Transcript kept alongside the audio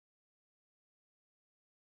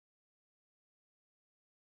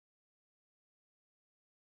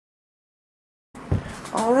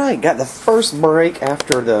Alright, got the first break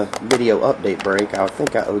after the video update break. I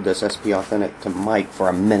think I owed this SP Authentic to Mike for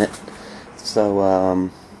a minute.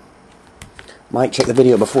 So, Mike, check the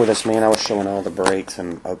video before this, man. I was showing all the breaks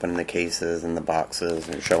and opening the cases and the boxes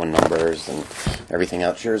and showing numbers and everything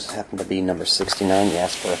else. Yours happened to be number 69. You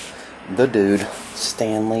asked for the dude,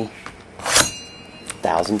 Stanley.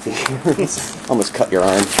 1,000 feet. Almost cut your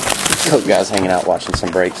arm. Coke guy's hanging out watching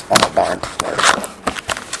some breaks. Oh, darn.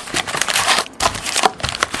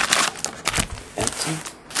 Empty.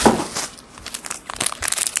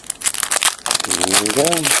 Here we go.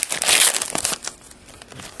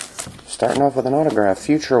 Starting off with an autograph.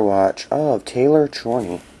 Future Watch of Taylor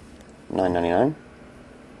Chorney. $9.99.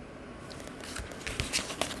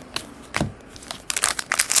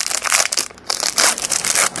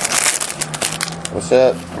 What's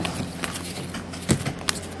up?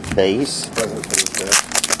 Base.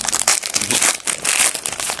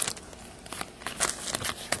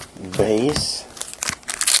 Base.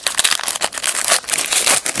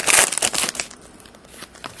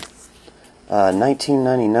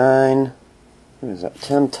 $19.99. Who is that?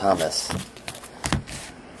 Tim Thomas.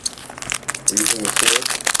 Using the kid.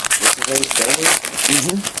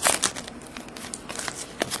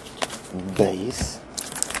 Base.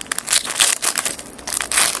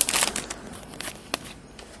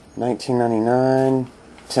 $19.99.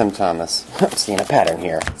 Tim Thomas. I'm seeing a pattern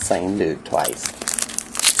here. Same dude twice.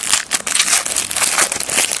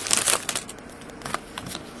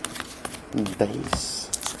 Base.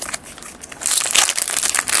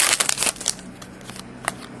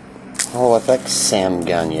 Hall Effect Sam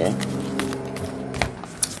Gagner.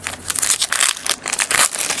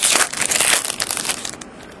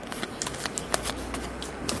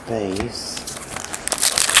 Base.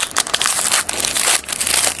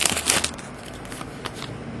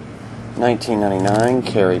 $19.99,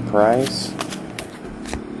 Carey Price.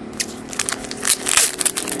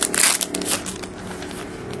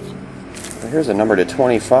 Here's a number to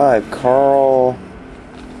 25, Carl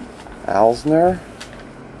Alsner.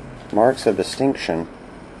 Marks of Distinction.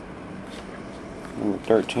 Number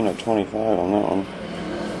 13 of 25 on that one.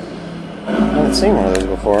 I haven't seen one of those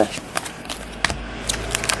before.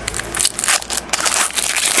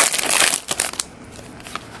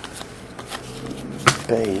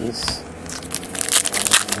 Base.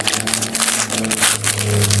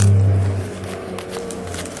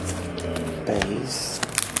 Base.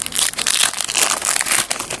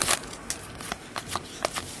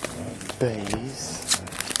 Base. Base.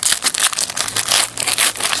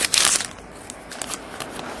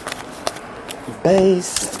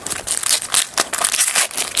 Base.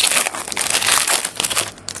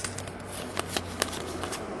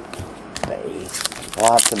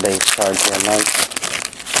 Lots of base cards here, Mike.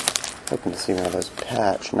 Hoping to see one of those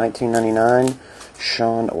patch. $19.99,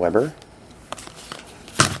 Sean Weber.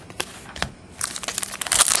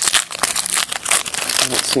 I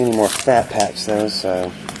haven't seen any more fat packs though,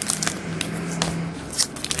 so.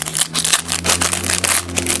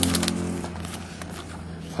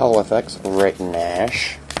 Hall FX, Rick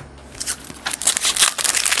Nash.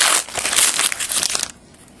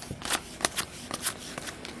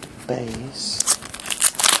 Base.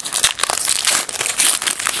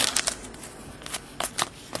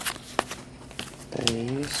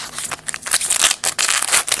 Base.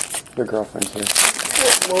 Your girlfriend's here.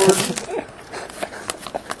 Oh, Lord.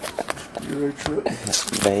 You're a trip.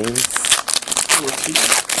 Base.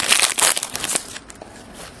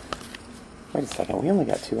 Wait a second, we only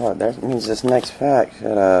got two out. That means this next pack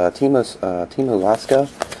had Timo Lasko.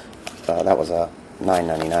 That was a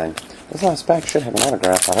 $9.99. This last pack should have an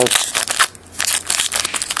autograph, I hope.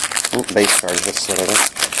 Base card just sitting there.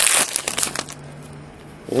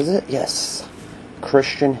 Is it? Yes.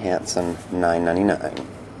 Christian Hansen, $9.99.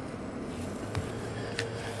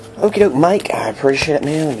 Okie doke, Mike. I appreciate it,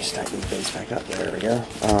 man. Let me stack these base back up. There we go.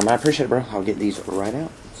 I appreciate it, bro. I'll get these right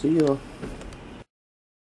out. See you.